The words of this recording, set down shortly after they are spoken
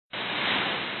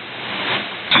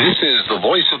This is the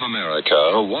Voice of America,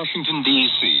 Washington,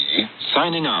 D.C.,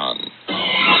 signing on.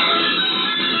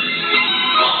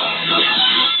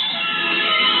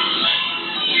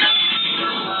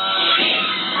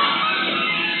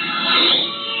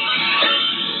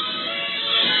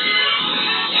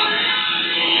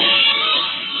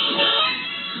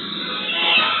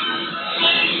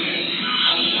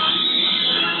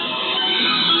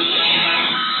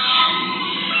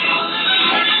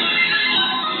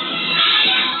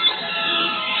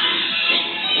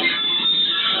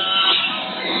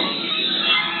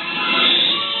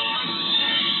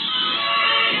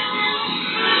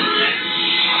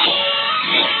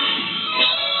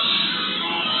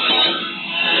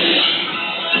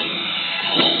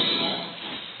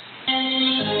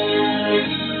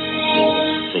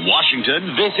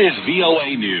 This is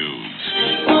VOA News.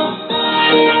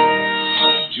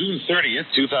 June 30th,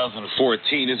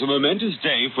 2014 is a momentous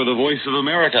day for the Voice of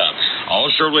America.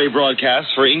 All shortwave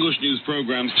broadcasts for English news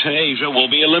programs to Asia will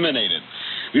be eliminated.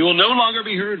 We will no longer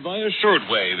be heard via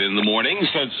shortwave in the morning,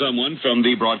 said someone from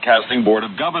the Broadcasting Board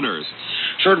of Governors.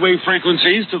 Shortwave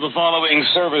frequencies to the following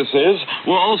services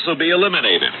will also be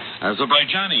eliminated: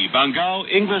 Azerbaijani, Bengal,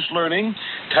 English Learning,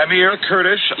 Tamil,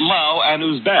 Kurdish, Lao, and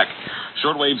Uzbek.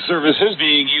 Shortwave services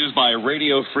being used by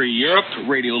Radio Free Europe,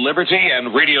 Radio Liberty,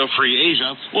 and Radio Free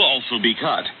Asia will also be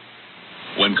cut.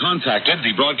 When contacted,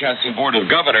 the Broadcasting Board of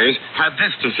Governors had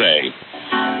this to say: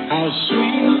 "How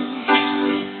sweet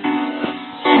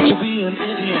to be an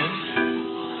idiot."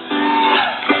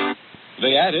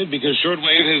 They added, because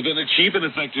shortwave has been a cheap and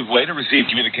effective way to receive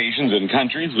communications in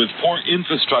countries with poor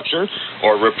infrastructure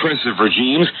or repressive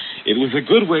regimes, it was a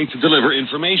good way to deliver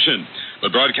information.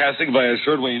 But broadcasting via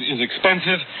shortwave is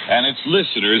expensive, and its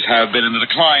listeners have been in the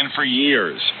decline for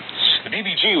years. The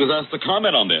BBG was asked to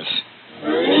comment on this.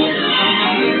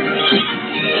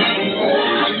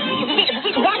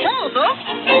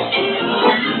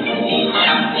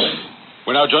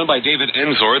 We're now joined by David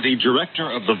Enzor, the director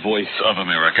of the Voice of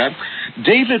America.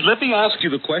 David, let me ask you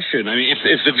the question. I mean,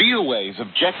 if the VOA's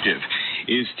objective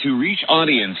is to reach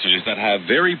audiences that have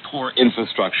very poor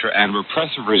infrastructure and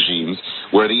repressive regimes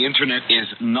where the internet is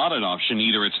not an option,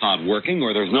 either it's not working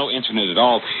or there's no internet at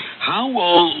all, how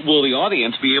will the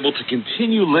audience be able to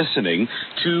continue listening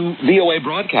to VOA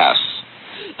broadcasts?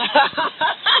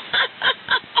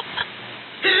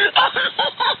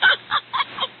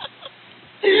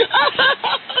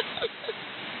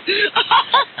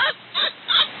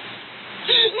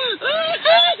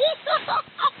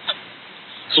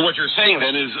 So what you're saying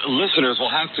then is listeners will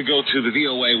have to go to the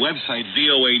VOA website,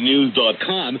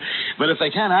 voanews.com, but if they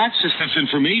can't access this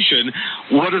information,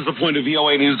 what is the point of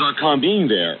voanews.com being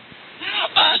there?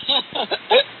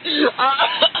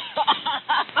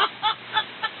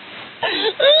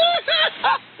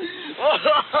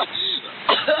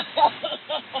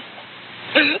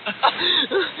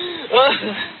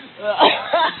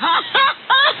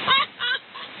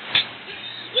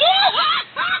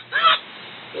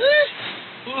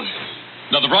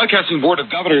 Now, the Broadcasting Board of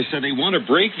Governors said they want to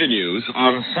break the news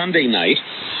on Sunday night,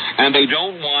 and they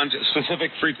don't want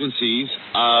specific frequencies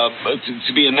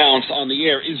to be announced on the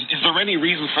air. Is there any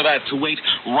reason for that, to wait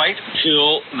right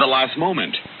till the last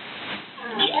moment?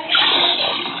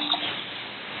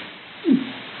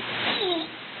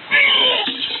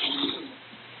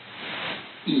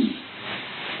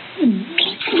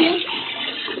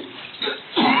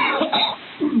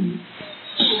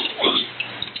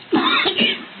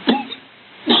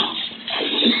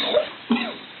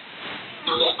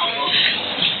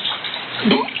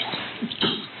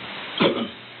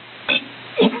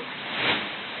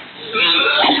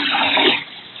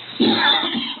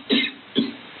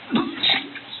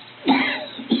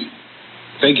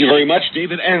 Thank you very much,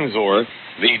 David Enzor,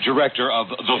 the director of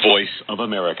The Voice of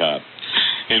America.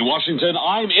 In Washington,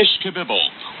 I'm Ish Kabibble.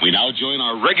 We now join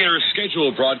our regular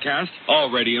scheduled broadcast,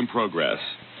 already in progress.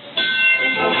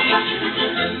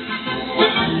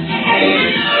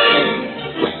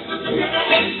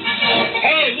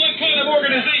 Hey, what kind of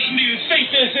organization do you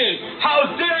think this is?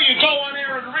 How dare you go on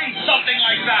air and read something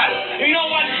like that? You know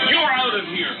what? You're out of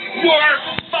here. You're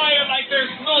fired like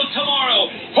there's no tomorrow.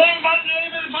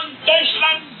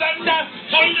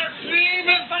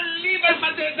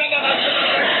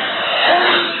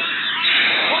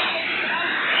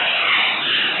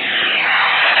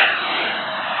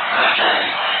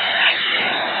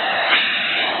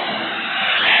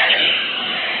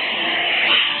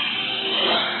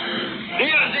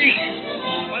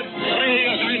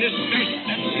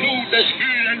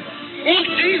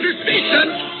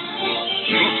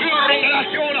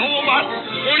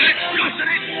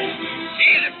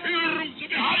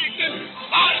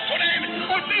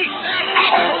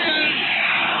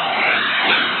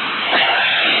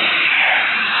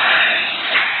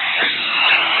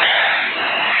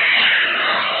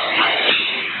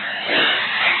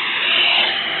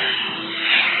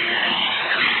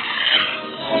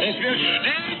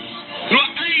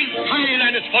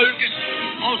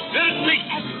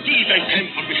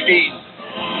 stehen.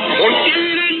 Und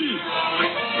ihnen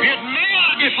wird mehr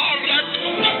gefordert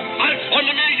als von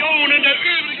den Millionen der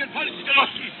übrigen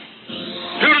Volksgenossen.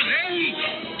 Für sie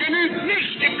genügt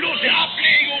nicht die bloße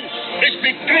Ablegung des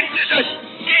Bekenntnisses,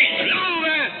 ich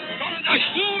glaube, sondern das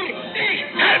Schwur, ich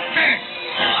kämpfe.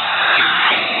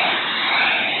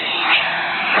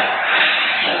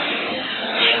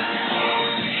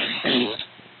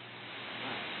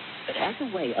 As a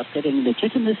way of giving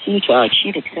legitimacy to our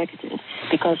chief executive,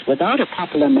 because without a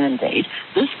popular mandate,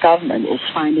 this government is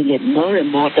finding it more and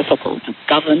more difficult to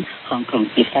govern Hong Kong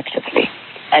effectively.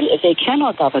 And if they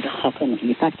cannot govern Hong Kong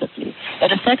effectively,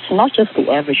 it affects not just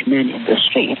the average man in the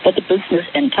street, but the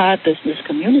entire business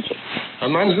community. A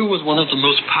man who was one of the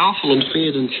most powerful and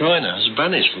feared in China has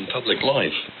vanished from public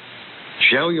life.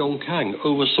 Xiao Yongkang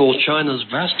oversaw China's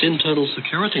vast internal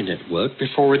security network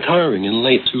before retiring in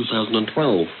late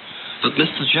 2012. But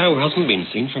Mr. Zhao hasn't been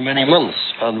seen for many months,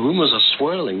 and rumors are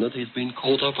swirling that he's been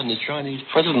caught up in the Chinese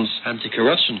president's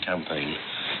anti-corruption campaign.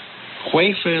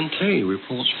 Hui Fente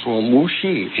reports from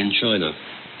Wuxi in China.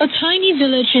 A tiny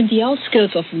village in the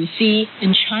outskirts of Wuxi,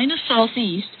 in China's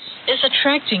southeast, is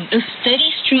attracting a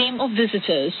steady stream of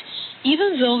visitors,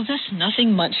 even though there's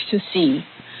nothing much to see.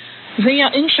 They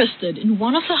are interested in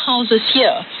one of the houses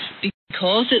here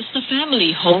because it's the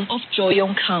family home of Zhou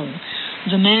Yongkang,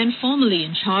 the man formerly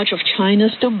in charge of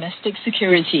China's domestic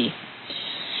security.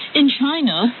 In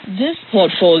China, this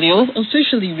portfolio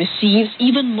officially receives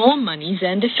even more money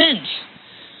than defense.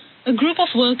 A group of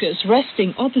workers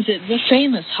resting opposite the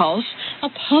famous house are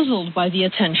puzzled by the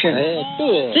attention.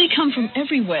 They come from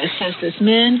everywhere, says this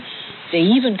man. They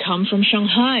even come from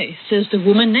Shanghai, says the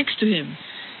woman next to him.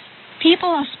 People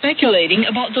are speculating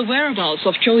about the whereabouts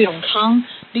of Zhou Yongkang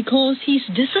because he's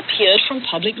disappeared from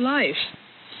public life.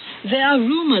 There are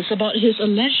rumors about his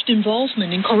alleged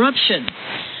involvement in corruption.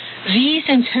 These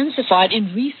intensified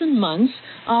in recent months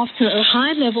after a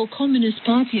high-level Communist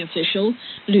Party official,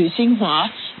 Liu Xinhua,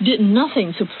 did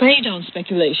nothing to play down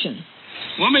speculation.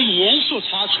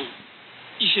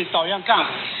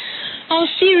 Our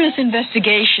serious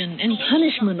investigation and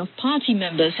punishment of party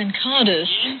members and cadres,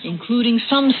 including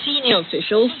some senior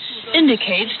officials,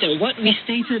 indicates that what we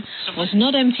stated was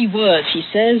not empty words, he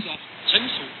says.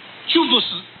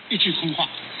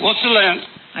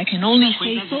 I can only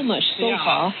say so much so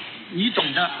far. You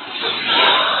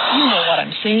know what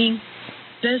I'm saying.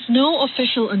 There's no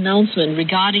official announcement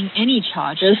regarding any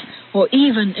charges or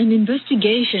even an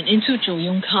investigation into Zhou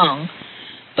Yongkang.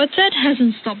 But that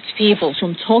hasn't stopped people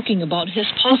from talking about his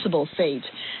possible fate,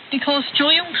 because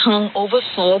Zhou Yongkang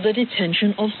oversaw the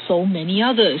detention of so many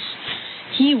others.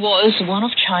 He was one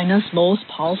of China's most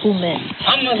powerful men.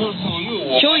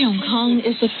 Zhou Yongkang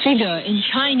is a figure in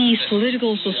Chinese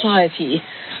political society,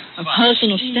 a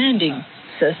person of standing,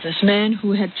 says this man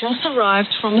who had just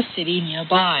arrived from a city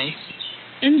nearby.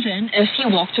 And then, as he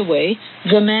walked away,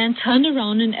 the man turned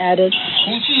around and added,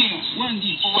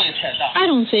 I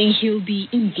don't think he'll be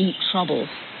in deep trouble.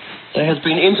 There has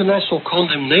been international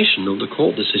condemnation of the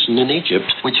court decision in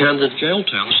Egypt, which handed jail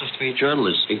terms to 3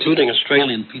 journalists, including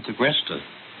Australian Peter Grester.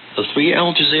 The 3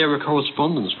 Al Jazeera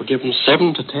correspondents were given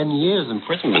 7 to 10 years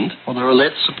imprisonment for their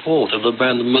alleged support of the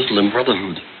banned Muslim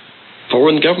Brotherhood.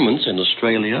 Foreign governments in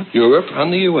Australia, Europe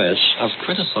and the US have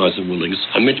criticized the rulings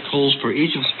amid calls for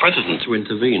Egypt's president to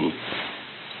intervene.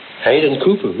 Hayden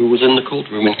Cooper, who was in the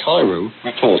courtroom in Cairo,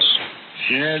 reports.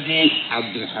 There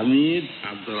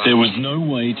was no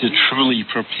way to truly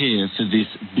prepare for this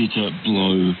bitter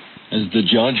blow. As the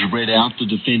judge read out the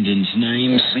defendants'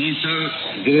 names,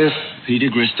 Peter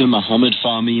Grester, Mohammed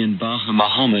Fahmy and Baha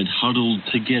Mohammed huddled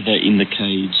together in the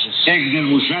cage.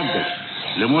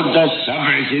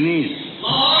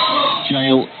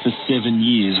 Jail for 7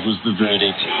 years was the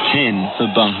verdict, 10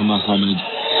 for Baha Mohammed.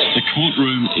 The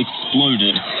courtroom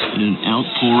exploded in an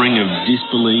outpouring of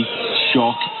disbelief,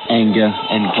 shock, anger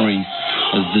and grief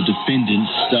as the defendants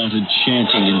started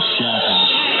chanting and shouting.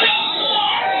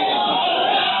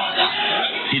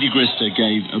 Peter Grester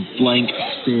gave a blank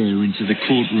stare into the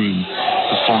courtroom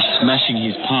before smashing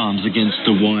his palms against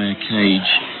the wire cage.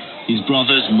 His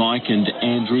brothers Mike and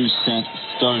Andrew sat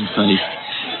stone-faced.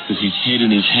 With his head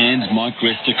in his hands, Mike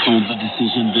Grester called the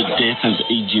decision the death of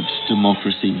Egypt's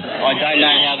democracy. I don't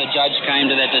know how the judge came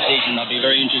to that decision. I'd be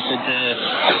very interested to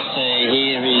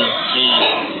hear his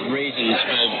reasons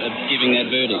for giving that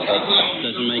verdict. That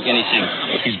doesn't make any sense.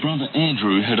 His brother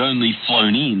Andrew had only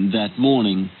flown in that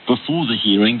morning. Before the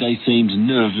hearing, they seemed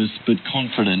nervous but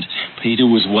confident. Peter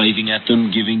was waving at them,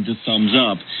 giving the thumbs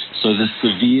up. So the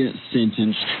severe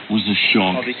sentence was a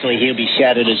shock. Obviously, he'll be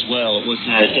shattered as well. It was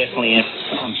definitely,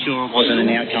 I'm sure it wasn't an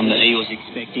outcome that he was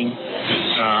expecting.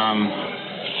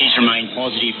 he's remained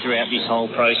positive throughout this whole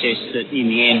process that in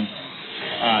the end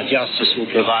justice will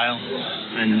prevail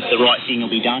and the right thing will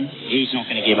be done. He's not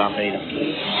going to give up either.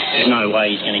 There's no way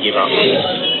he's going to give up.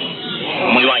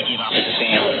 And we won't give up as a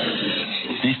family.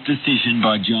 This decision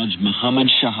by Judge Mohammed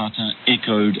Shahata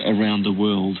echoed around the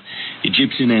world.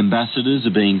 Egyptian ambassadors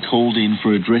are being called in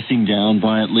for a dressing down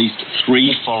by at least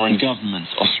 3 foreign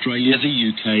governments, Australia, the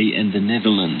UK and the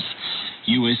Netherlands.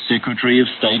 US Secretary of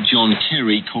State John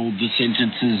Kerry called the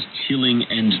sentences chilling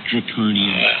and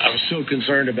draconian. I was so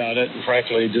concerned about it and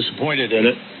frankly disappointed in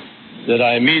it that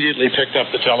I immediately picked up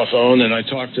the telephone and I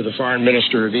talked to the Foreign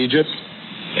Minister of Egypt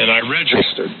and I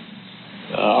registered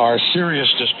our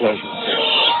serious displeasure.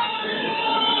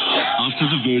 After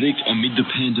the verdict, amid the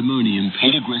pandemonium,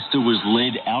 Peter Grester was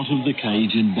led out of the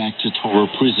cage and back to Tora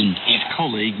prison. His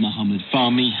colleague, Mohammed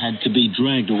Fahmy, had to be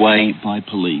dragged away by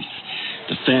police.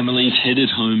 The families headed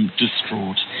home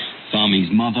distraught. Fahmy's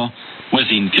mother was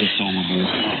inconsolable.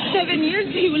 7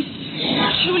 years he will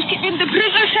keep in the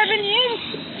prison 7 years.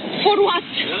 For what?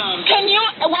 Can you,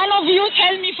 one of you,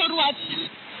 tell me for what?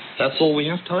 That's all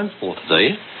we have time for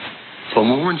today. For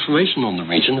more information on the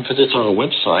region, visit our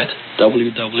website,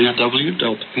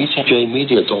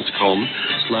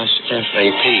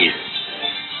 www.pcjmedia.com/FAP.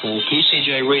 For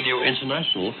PCJ Radio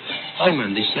International, I'm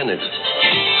Andy Sennett.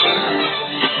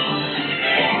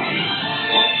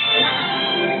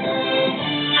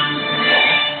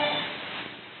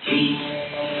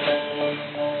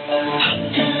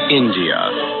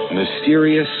 India,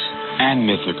 mysterious and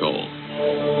mythical.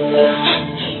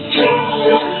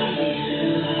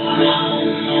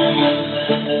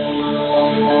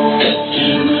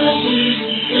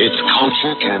 Its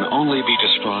culture can only be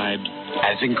described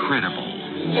as incredible.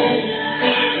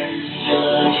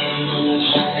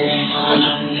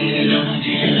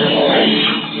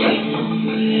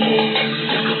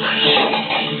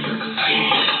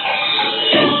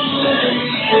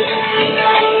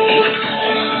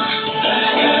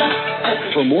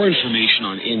 For more information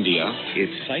on India,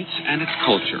 its sites and its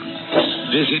culture,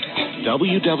 visit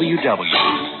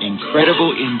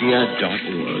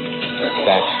www.incredibleindia.org.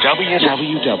 That's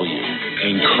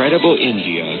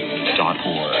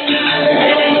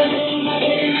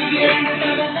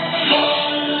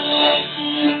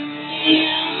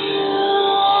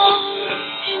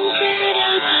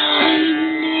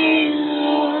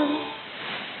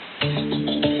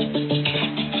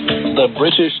The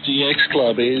British DX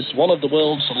Club is one of the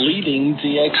world's leading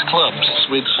DX clubs,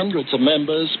 with hundreds of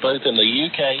members both in the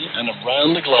UK and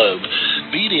around the globe.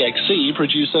 BDXC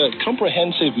produce a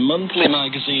comprehensive monthly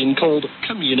magazine called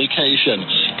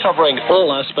Communication, covering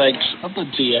all aspects of the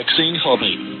DXing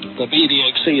hobby. The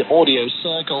BDXC Audio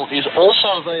Circle is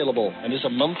also available and is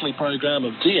a monthly program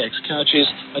of DX catches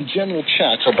and general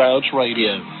chat about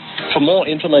radio. For more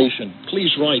information,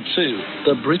 please write to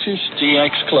the British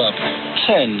DX Club,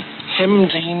 10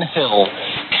 Hemdean Hill,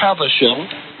 Caversham,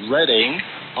 Reading,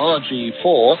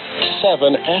 RG4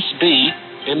 7SB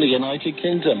in the United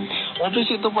Kingdom, or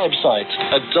visit the website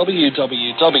at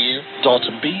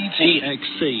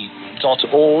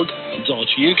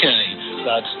www.bdxc.org.uk.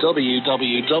 That's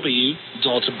www.bdxc.org.uk.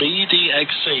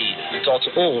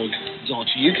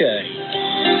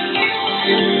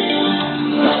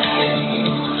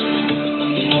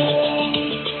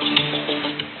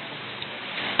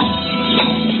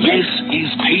 This is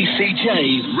PCJ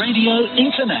Radio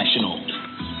International.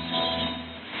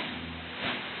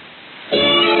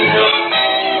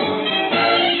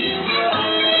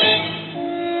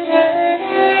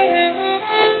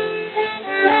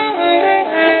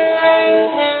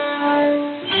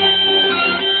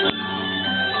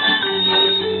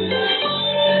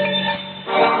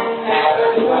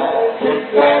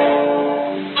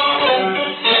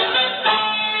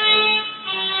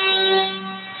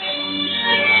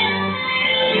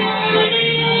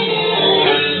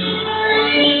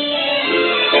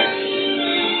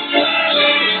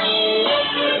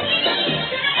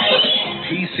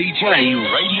 PCJ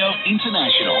Radio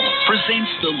International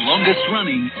presents the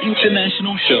longest-running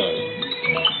international show,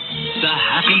 The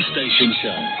Happy Station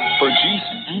Show,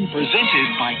 produced and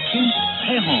presented by Kim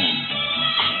Pehon.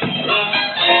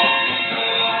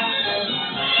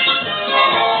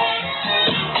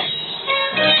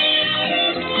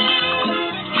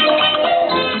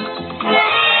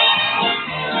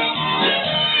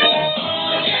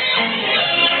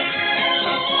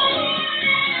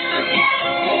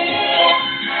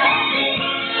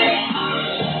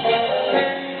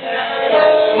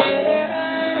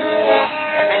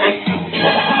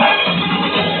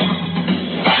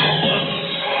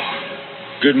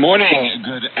 Good morning,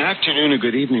 good afternoon, and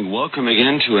good evening. Welcome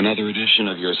again to another edition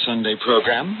of your Sunday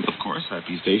program. Of course,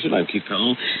 Happy Station. I'm Keith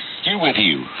Connell, here with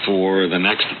you for the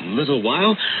next little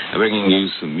while, bringing you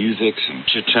some music, some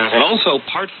chit-chat, and also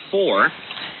part 4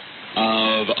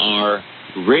 of our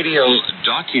radio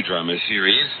docudrama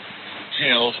series,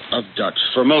 Tales of Dutch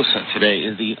Formosa. Today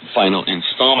is the final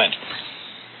installment.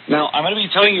 Now, I'm going to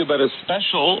be telling you about a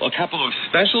couple of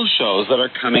special shows that are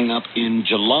coming up in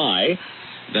July.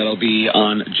 That'll be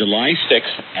on July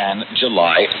 6th and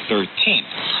July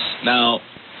 13th. Now,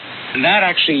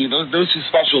 those two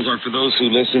specials are for those who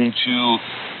listen to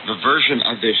the version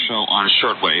of this show on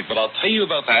shortwave, but I'll tell you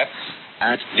about that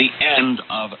at the end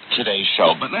of today's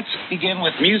show. But let's begin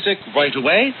with music right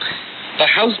away. The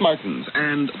House Martins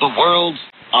and The World's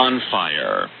on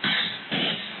Fire.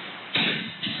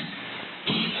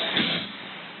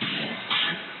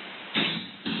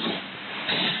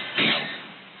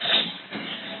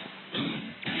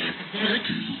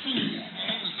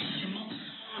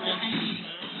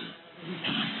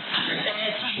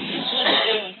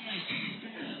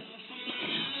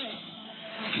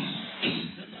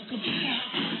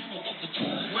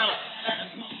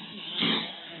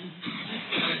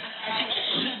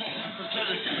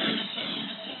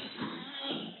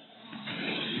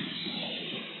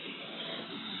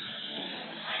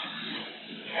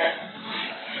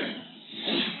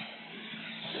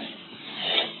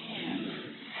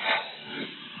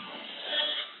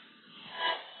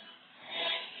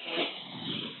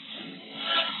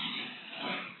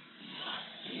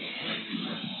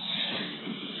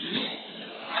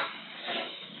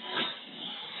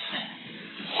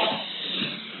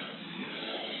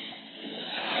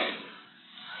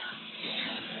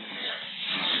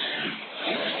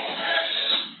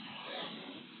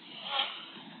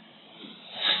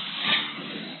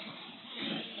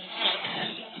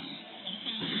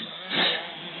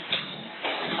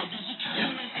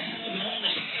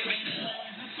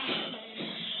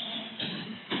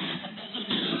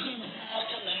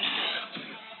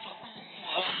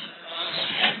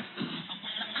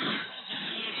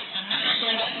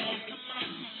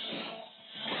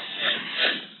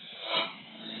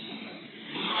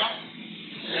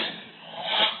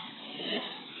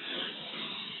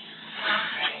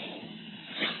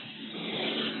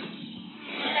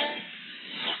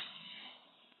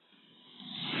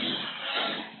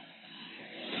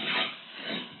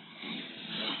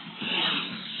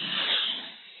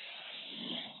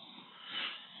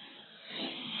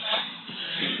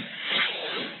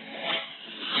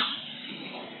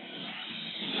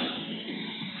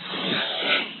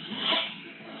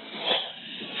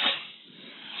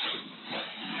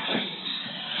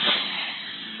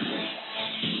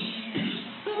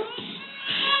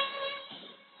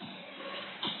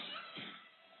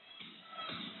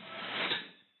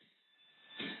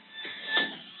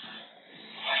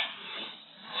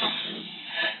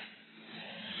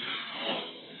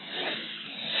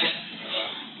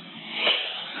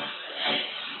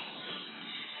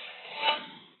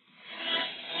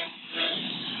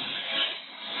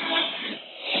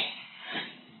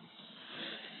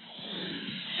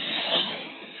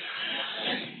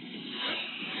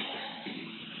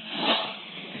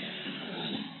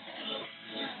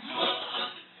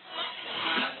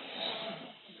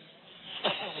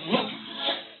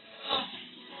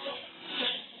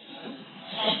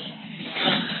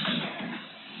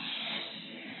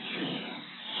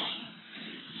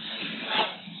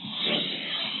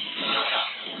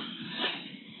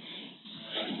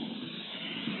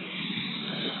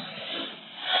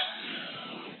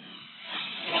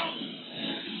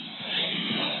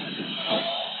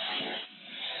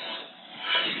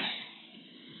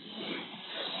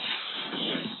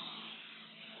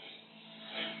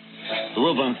 The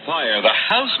World's on Fire, the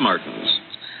House Martins.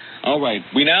 All right,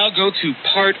 we now go to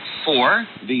part 4,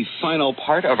 the final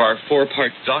part of our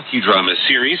 4-part docudrama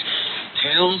series,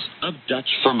 Tales of Dutch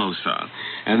Formosa.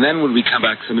 And then when we come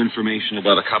back, some information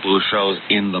about a couple of shows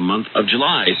in the month of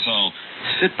July. So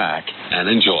sit back and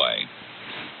enjoy.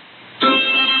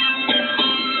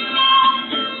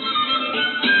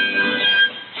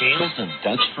 Tales of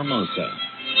Dutch Formosa.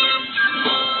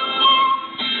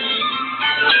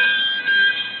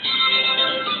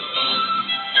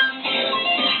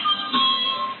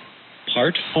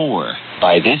 Part 4,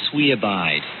 By This We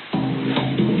Abide.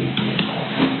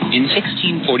 In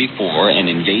 1644, an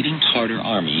invading Tartar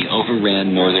army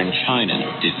overran northern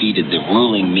China, defeated the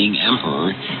ruling Ming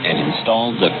emperor, and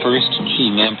installed the first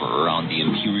Qing emperor on the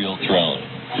imperial throne.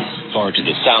 Far to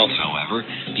the south, however,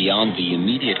 beyond the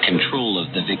immediate control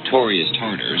of the victorious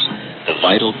Tartars, the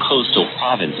vital coastal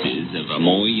provinces of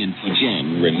Amoy and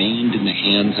Fujian remained in the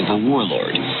hands of a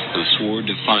warlord who swore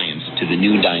defiance to the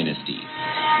new dynasty.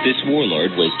 This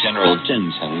warlord was General Zheng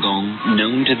Chenggong,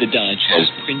 known to the Dutch as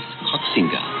Prince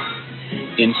Koxinga.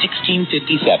 In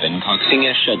 1657,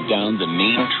 Koxinga shut down the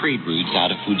main trade routes out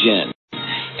of Fujian,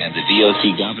 and the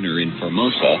VOC governor in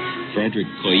Formosa, Frederick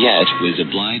Coyet, was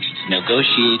obliged to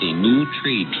negotiate a new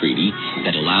trade treaty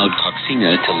that allowed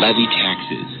Koxinga to levy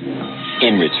taxes.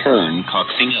 In return,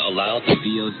 Koxinga allowed the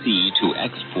VOC to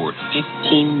export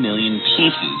 15 million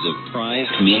pieces of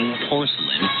prized Ming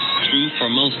porcelain through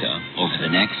Formosa over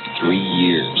the next 3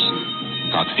 years.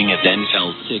 Koxinga then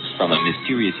fell sick from a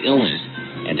mysterious illness,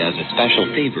 and as a special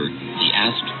favor, he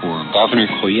asked for Governor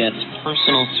Coyet's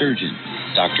personal surgeon,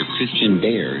 Dr. Christian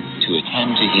Baer, to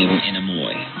attend to him in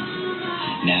Amoy.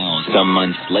 Now, some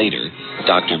months later,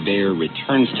 Dr. Baer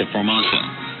returns to Formosa.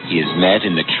 He is met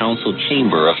in the council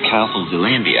chamber of Castle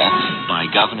Zealandia by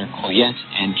Governor Coyet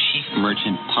and Chief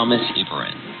Merchant Thomas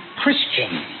Yperen.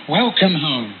 Christian, welcome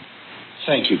home.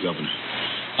 Thank you, Governor.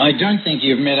 I don't think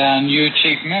you've met our new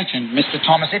Chief Merchant, Mr.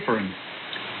 Thomas Yperen.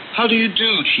 How do you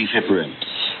do, Chief Yperen?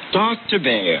 Dr.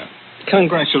 Baer,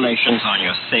 congratulations on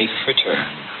your safe return.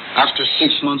 After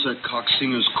 6 months at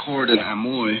Koxinga's court in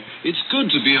Amoy, it's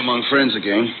good to be among friends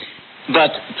again.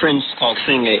 But Prince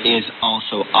Koxinga is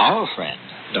also our friend,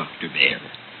 Dr. Baer.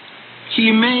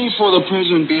 He may for the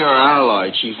present be our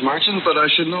ally, Chief Merchant, but I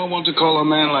should not want to call a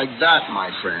man like that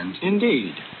my friend.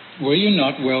 Indeed. Were you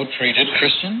not well treated,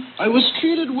 Christian? I was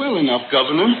treated well enough,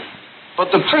 Governor.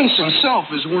 But the prince himself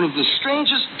is one of the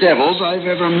strangest devils I've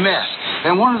ever met,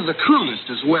 and one of the cruelest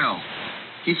as well.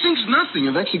 He thinks nothing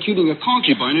of executing a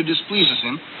concubine who displeases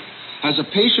him. As a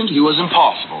patient, he was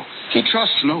impossible. He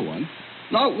trusts no one.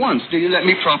 Not once did he let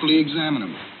me properly examine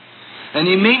him. And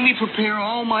he made me prepare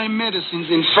all my medicines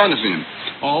in front of him,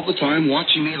 all the time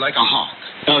watching me like a hawk.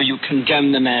 Oh, you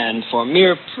condemn the man for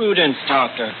mere prudence,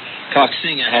 Doctor.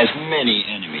 Koxinga has many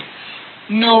enemies.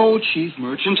 No, Chief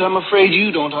Merchant, I'm afraid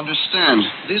you don't understand.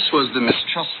 This was the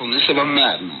mistrustfulness of a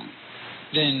madman.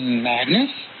 Then madness?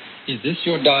 Is this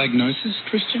your diagnosis,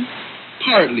 Christian?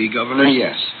 Partly, Governor,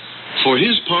 yes. For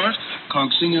his part,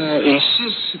 Koxinga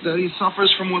insists that he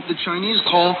suffers from what the Chinese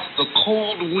call the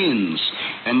cold winds,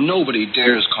 and nobody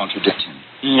dares contradict him.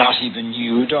 Not even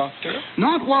you, Doctor?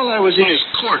 Not while I was in his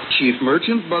court, Chief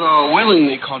Merchant, but I'll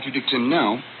willingly contradict him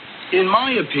now. In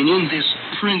my opinion, this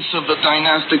prince of the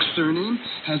dynastic surname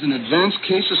has an advanced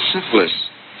case of syphilis.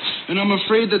 And I'm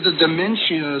afraid that the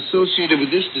dementia associated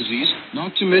with this disease,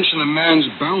 not to mention a man's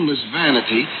boundless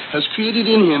vanity, has created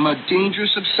in him a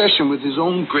dangerous obsession with his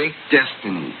own great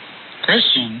destiny.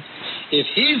 Christian, if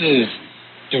he's as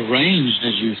deranged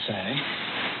as you say,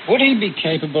 would he be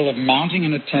capable of mounting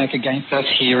an attack against us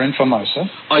here in Formosa?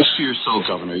 I fear so,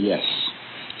 Governor, yes.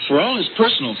 For all his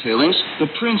personal failings, the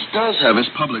prince does have his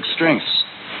public strengths.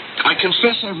 I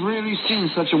confess I've rarely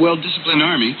seen such a well-disciplined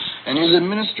army, and his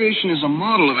administration is a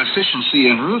model of efficiency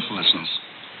and ruthlessness.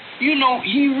 You know,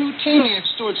 he routinely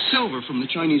extorts silver from the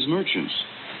Chinese merchants.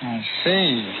 I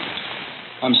see.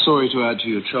 I'm sorry to add to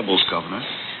your troubles, Governor.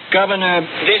 Governor,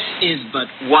 this is but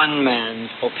one man's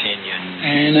opinion.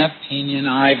 An opinion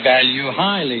I value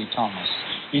highly, Thomas.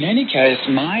 In any case,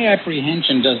 my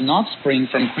apprehension does not spring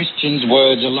from Christian's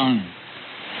words alone.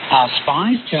 Our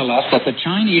spies tell us that the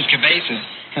Chinese cabezas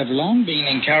have long been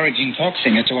encouraging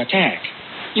Koxinga to attack.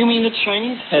 You mean the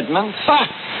Chinese headman?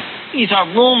 These are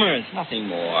rumors, nothing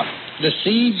more. The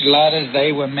siege ladders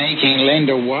they were making lend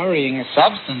a worrying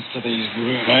substance to these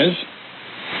rumors.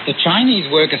 The Chinese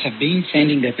workers have been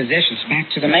sending their possessions back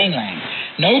to the mainland.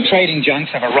 No trading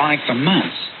junks have arrived for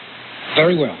months.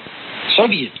 Very well. So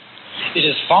be it. It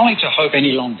is folly to hope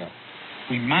any longer.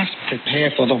 We must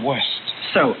prepare for the worst.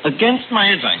 So, against my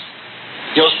advice,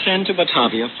 you'll send to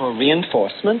Batavia for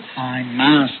reinforcements? I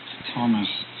must, Thomas.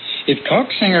 If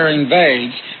Koxinga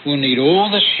invades, we'll need all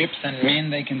the ships and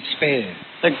men they can spare.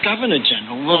 The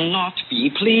Governor-General will not be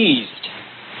pleased.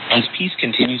 As peace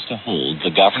continues to hold,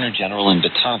 the Governor-General in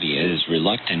Batavia is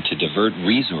reluctant to divert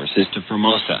resources to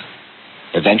Formosa.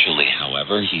 Eventually,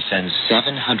 however, he sends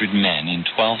 700 men in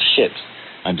 12 ships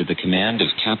under the command of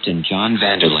Captain John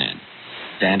Vanderland.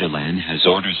 Vanderland has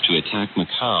orders to attack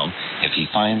Macau if he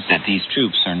finds that these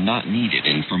troops are not needed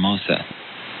in Formosa.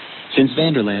 Since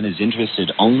Vanderland is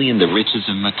interested only in the riches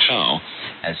of Macau,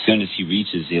 as soon as he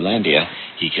reaches Zealandia,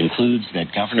 he concludes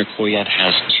that Governor Coyet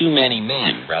has too many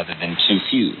men rather than too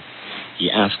few.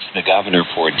 He asks the governor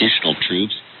for additional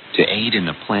troops to aid in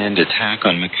the planned attack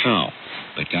on Macau,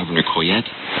 but Governor Coyet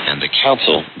and the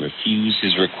council refuse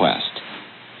his request.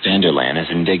 Vanderland is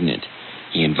indignant.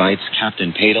 He invites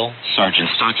Captain Padel, Sergeant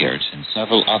Stockaerts, and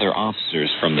several other officers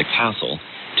from the castle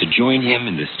to join him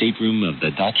in the stateroom of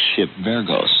the Dutch ship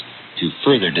Vergos to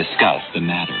further discuss the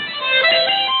matter.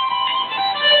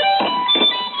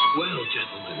 Well,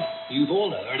 gentlemen, you've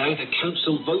all heard how the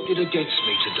council voted against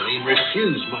me today and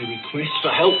refused my request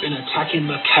for help in attacking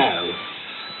Macau.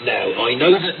 Now, I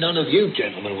know that none of you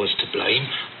gentlemen was to blame,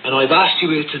 and I've asked you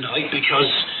here tonight because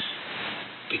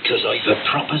I've a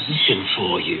proposition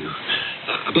for you.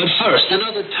 But first,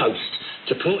 another toast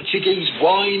to Portuguese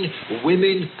wine,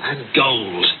 women, and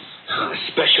gold.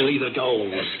 Especially the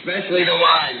gold. Especially the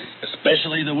wine.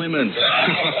 Especially the women.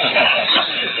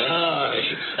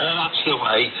 That's the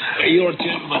way. You're a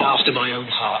gentleman after my own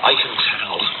heart, I can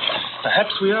tell.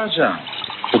 Perhaps we are, John.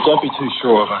 But don't be too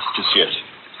sure of us just yet.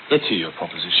 Let's hear your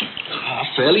proposition.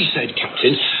 Fairly said,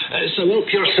 Captain. So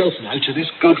help yourself now to this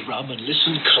good rum and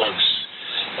listen close.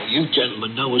 You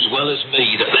gentlemen know as well as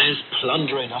me that there's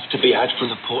plunder enough to be had from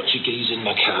the Portuguese in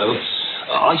Macau.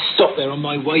 I stopped there on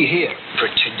my way here,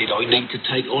 pretended I need to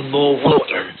take on more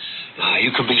water.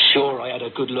 You can be sure I had a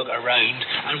good look around,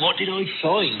 and what did I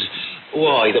find?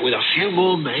 Why, that with a few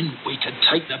more men, we could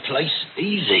take the place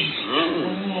easy.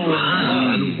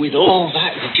 And with all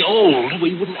that gold,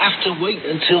 we wouldn't have to wait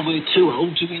until we're too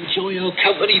old to enjoy our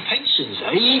company pensions,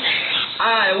 eh?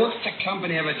 Aye, what's the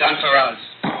company ever done for us?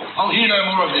 I'll hear no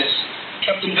more of this.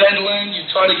 Captain Vanderland, you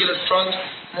try to get us drunk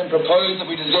and propose that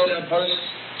we desert our posts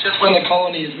just when the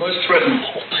colony is most threatened.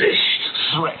 Oh, pish.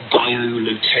 Threatened by who,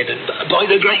 Lieutenant? By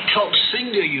the great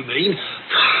Coxinger, you mean?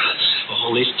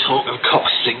 All this talk of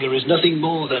Coxinger is nothing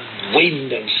more than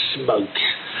wind and smoke.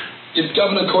 If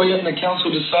Governor Coyette and the council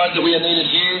decide that we are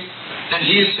needed here, then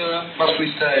here, sir, must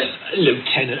we stay.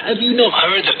 Lieutenant, have you not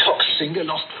heard that Coxinger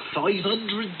lost 500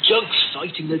 junks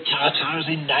fighting the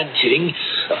Tartars in Nanking?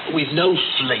 With no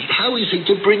fleet, how is he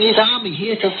to bring his army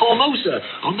here to Formosa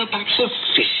on the backs of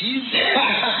fishes?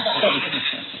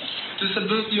 To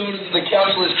subvert the orders of the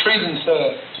council is treason,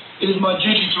 sir. It is my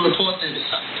duty to report this.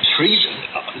 Treason?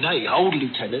 Nay, hold,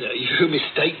 Lieutenant. You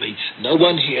mistake me. No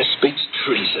one here speaks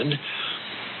treason.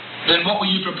 Then what were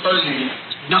you proposing?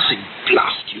 Nothing,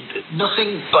 blast you.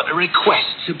 Nothing but a request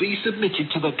to be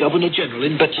submitted to the Governor-General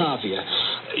in Batavia.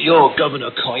 Your Governor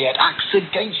Coyette acts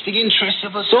against the interests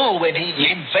of us all when he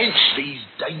invents these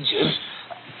dangers.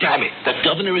 Damn it, the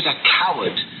Governor is a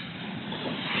coward.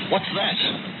 What's that?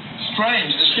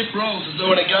 Strange, the ship rolls as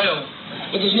though in a gale,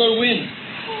 but there's no wind.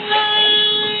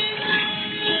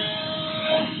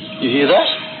 You hear that?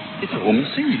 It's a woman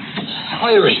singing.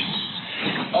 Irie.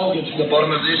 I'll get to the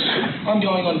bottom of this. I'm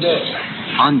going on deck.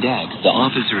 On deck, the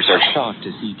officers are shocked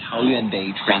to see Taoyuan Bay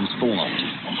transformed.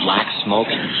 Black smoke,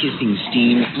 hissing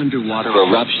steam, underwater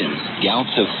eruptions,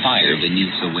 gouts of fire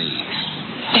beneath the waves.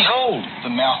 Behold, the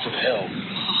mouth of hell.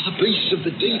 The beasts of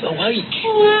the deep awake.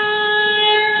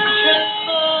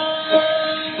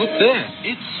 Look there.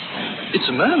 It's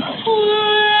a man.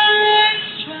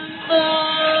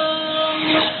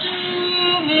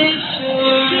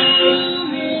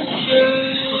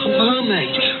 A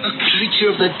mermaid, a creature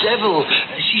of the devil.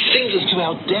 She sings us to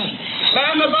our death.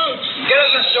 Man the boat! Get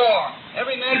us ashore!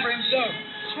 Every man for himself.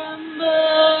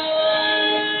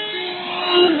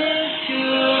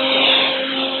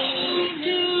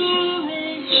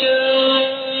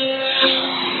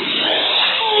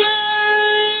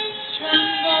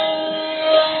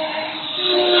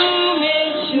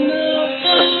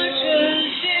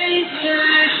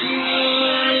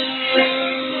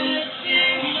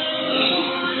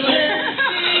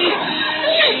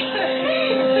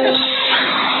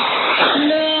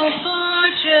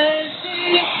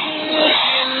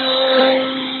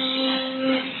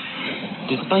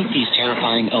 Despite these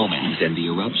terrifying omens and the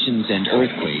eruptions and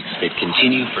earthquakes that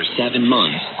continue for 7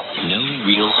 months, no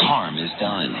real harm is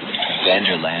done.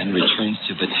 Vanderland returns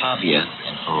to Batavia,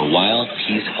 and for a while,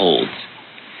 peace holds.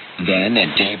 Then,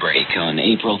 at daybreak on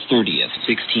April 30th,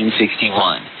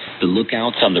 1661, the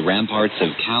lookouts on the ramparts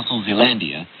of Castle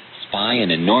Zealandia spy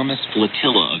an enormous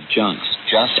flotilla of junks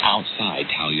just outside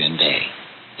Taoyuan Bay.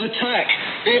 Attack!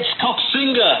 It's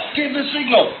Coxinger! Give the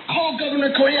signal! Call Governor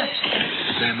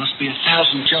Coyette! There must be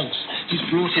 1,000 junks. He's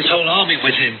brought his whole army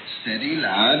with him. Steady,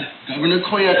 lad. Governor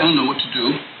Coyette will know what to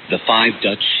do. The 5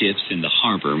 Dutch ships in the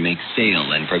harbor make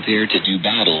sail and prepare to do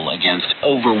battle against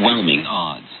overwhelming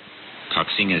odds.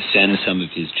 Coxinger sends some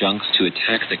of his junks to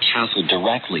attack the castle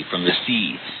directly from the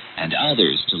sea, and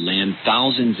others to land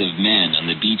thousands of men on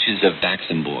the beaches of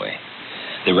Baxenboy.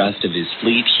 The rest of his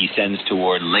fleet he sends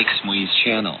toward Lake Smui's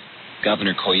Channel.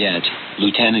 Governor Coyette,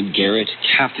 Lieutenant Garrett,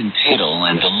 Captain Piddle,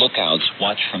 and the lookouts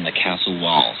watch from the castle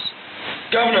walls.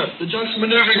 Governor, the junks are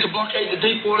maneuvering to blockade the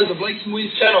deep waters of Lake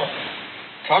Smui's Channel.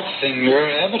 Coxinger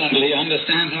evidently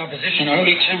understands our position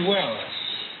only too well.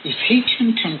 If he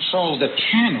can control the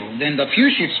channel, then the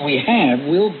few ships we have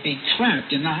will be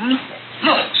trapped in the harbor.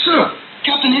 Look, sir,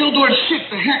 Captain Hildorf's ship,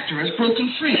 the Hector, has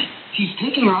broken free. He's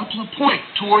taking her out to the point,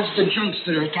 towards the junks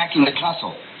that are attacking the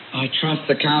castle. I trust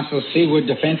the castle's seaward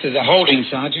defenses are holding,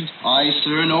 Sergeant. Aye,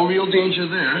 sir, no real danger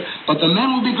there. But the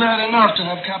men will be glad enough to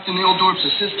have Captain Hildorf's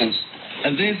assistance.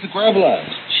 And there's the Graveline.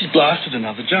 She's blasted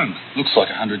another junk. Looks like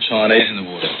 100 Chinese in the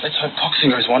water. Let's hope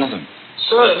Coxinger is one of them.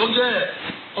 Sir, look there,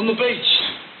 on the beach.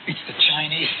 It's the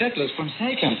Chinese settlers from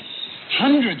Second.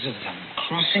 Hundreds of them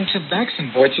crossing to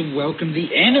Baxenboy to welcome the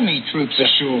enemy troops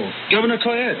ashore. Governor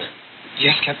Coyette.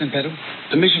 Yes, Captain Peddle?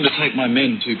 Permission to take my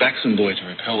men to Baxenboy to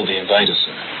repel the invaders,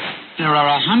 sir. There are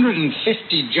 150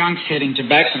 junks heading to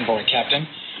Baxenboy, Captain.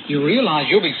 You realize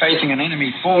you'll be facing an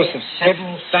enemy force of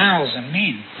several thousand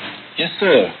men. Yes,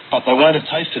 sir. But they won't have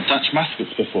tasted Dutch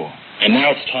muskets before. And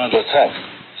now it's time to attack.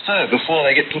 So, before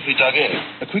they get totally dug in,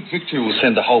 a quick victory will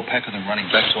send the whole pack of them running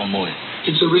back to Amoy.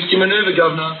 It's a risky maneuver,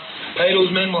 Governor.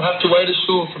 Padel's men will have to wade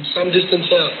ashore from some distance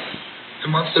out. And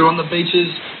once they're on the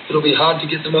beaches, it'll be hard to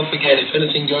get them off again if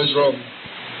anything goes wrong.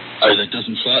 Oh, that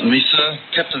doesn't frighten me, sir.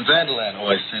 Captain Vanderland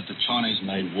always said the Chinese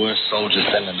made worse soldiers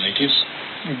than the natives.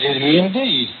 Did he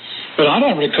indeed? But I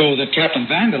don't recall that Captain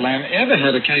Vanderland ever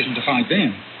had occasion to fight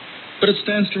them. But it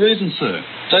stands to reason, sir.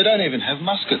 They don't even have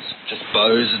muskets, just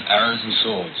bows and arrows and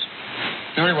swords.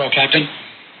 Very well, Captain.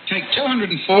 Take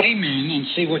 240 men and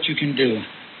see what you can do.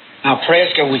 Our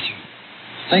prayers go with you.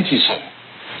 Thank you, sir.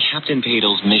 Captain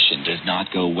Padel's mission does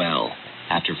not go well.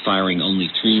 After firing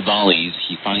only 3 volleys,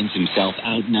 he finds himself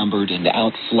outnumbered and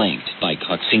outflanked by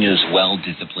Coxinga's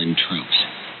well-disciplined troops.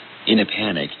 In a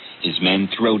panic, his men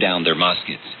throw down their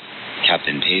muskets.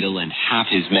 Captain Padel and half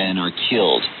his men are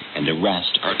killed, and the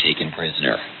rest are taken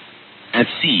prisoner. At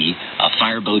sea, a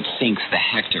fireboat sinks the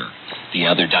Hector. The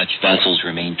other Dutch vessels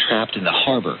remain trapped in the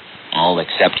harbor, all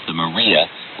except the Maria,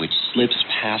 which slips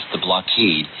past the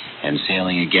blockade and,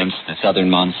 sailing against the southern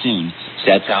monsoon,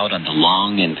 sets out on the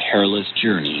long and perilous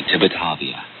journey to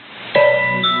Batavia.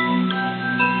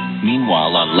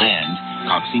 Meanwhile, on land,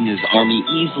 Coxinga's army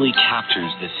easily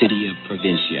captures the city of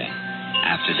Provincia.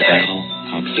 After the battle,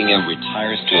 Coxinga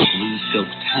retires to a blue silk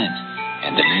tent,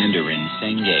 and the Mandarin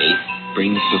Sengay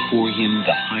brings before him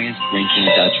the highest-ranking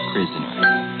Dutch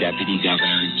prisoner, Deputy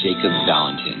Governor Jacob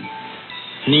Valentin.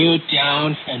 Kneel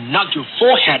down and knock your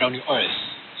forehead on the earth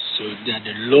so that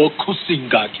the Lord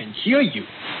Coxinga can hear you.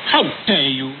 How dare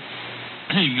you?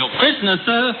 I am your prisoner,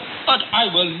 sir, but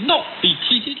I will not be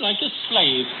treated like a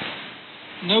slave.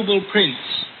 Noble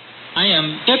Prince, I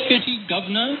am Deputy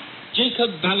Governor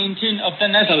Jacob Valentin of the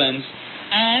Netherlands,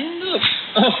 and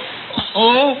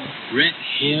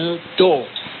red-haired dog.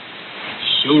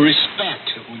 Show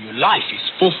respect or your life is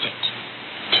forfeit.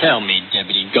 Tell me,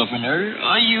 Deputy Governor,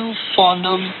 are you fond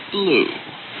of blue?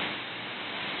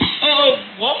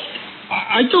 What?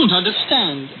 I don't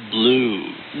understand.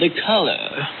 Blue, the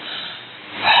color.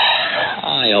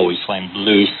 I always find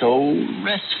blue so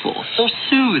restful, so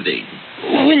soothing.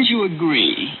 Wouldn't you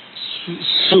agree?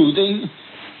 Soothing?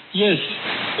 Yes,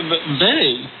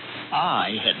 very.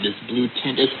 I had this blue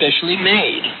tint especially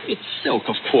made. It's silk,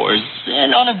 of course,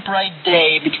 and on a bright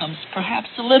day it becomes perhaps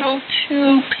a little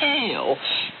too pale.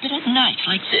 But at night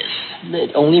like this,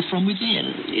 lit only from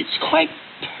within, it's quite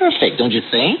perfect, don't you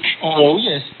think? Oh,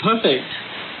 yes, perfect.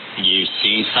 You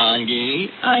see, Sangay,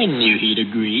 I knew he'd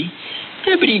agree.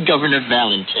 Deputy Governor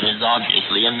Valentin is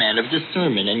obviously a man of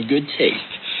discernment and good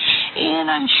taste.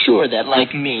 And I'm sure that,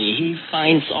 like me, he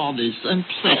finds all this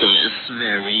unpleasantness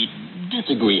very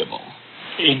disagreeable.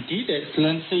 Indeed,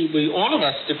 Excellency, we all of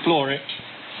us deplore it.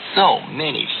 So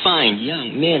many fine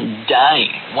young men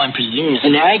dying, one presumes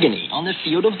in agony, on the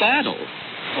field of battle.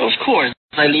 Of course,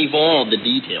 I leave all the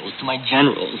details to my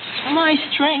generals. My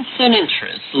strengths and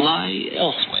interests lie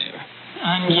elsewhere.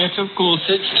 And yet, of course,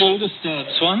 it still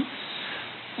disturbs one.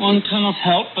 One cannot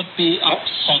help but be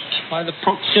upset by the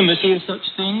proximity of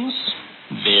such things.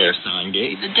 There,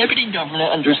 Sangay, the Deputy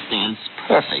Governor understands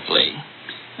perfectly.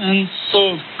 And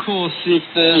so, of course, if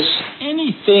there's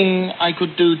anything I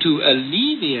could do to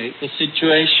alleviate the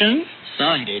situation...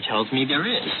 Sangay tells me there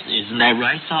is. Isn't that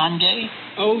right, Sangay?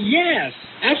 Oh, yes,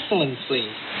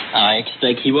 Excellency. I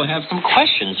expect he will have some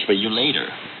questions for you later.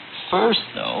 First,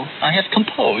 though, I have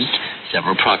composed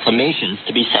several proclamations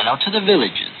to be sent out to the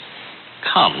villages.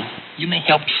 Come, you may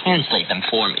help translate them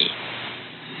for me.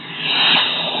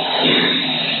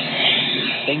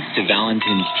 Thanks to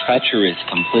Valentin's treacherous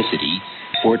complicity,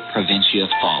 Fort Provincia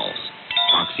falls.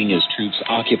 Coxinga's troops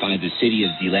occupy the city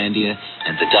of Zeelandia,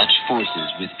 and the Dutch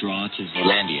forces withdraw to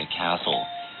Zeelandia Castle,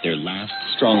 their last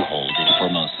stronghold in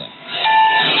Formosa.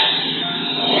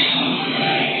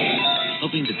 Of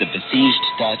hoping that the besieged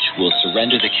Dutch will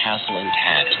surrender the castle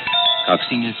intact,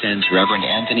 Coxinga sends Reverend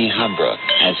Anthony Humbrook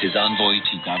as his envoy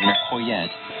to Governor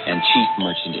Coyette and Chief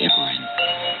Merchant Iberin.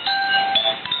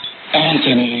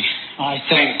 Anthony, I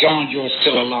thank God you're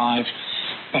still alive.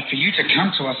 But for you to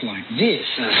come to us like this,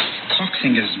 as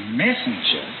Coxinga's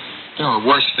messenger... There are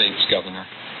worse things, Governor.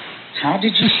 How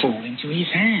did you fall into his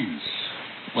hands?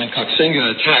 When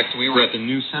Coxinga attacked, we were at the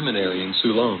new seminary in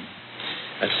Ceylon.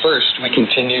 At first, we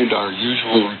continued our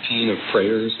usual routine of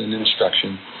prayers and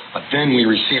instruction, but then we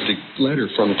received a letter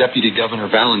from Deputy Governor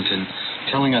Valentin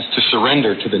telling us to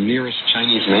surrender to the nearest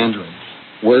Chinese mandarin.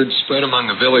 Word spread among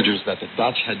the villagers that the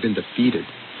Dutch had been defeated.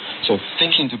 So,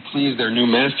 thinking to please their new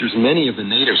masters, many of the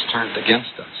natives turned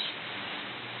against us.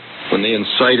 When they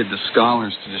incited the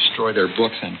scholars to destroy their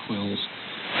books and quills,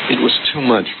 it was too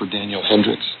much for Daniel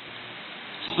Hendricks.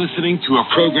 Listening to a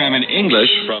program in English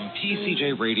from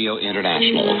PCJ Radio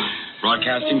International,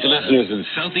 broadcasting to listeners in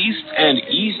Southeast and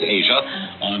East Asia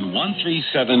on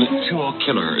 13720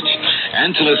 kHz,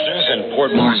 and to listeners in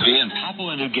Port Moresby and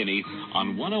Papua New Guinea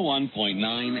on 101.9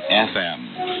 FM.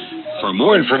 For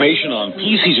more information on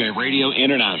PCJ Radio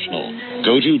International,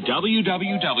 go to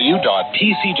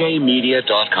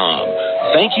www.pcjmedia.com.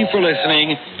 Thank you for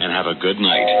listening, and have a good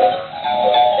night.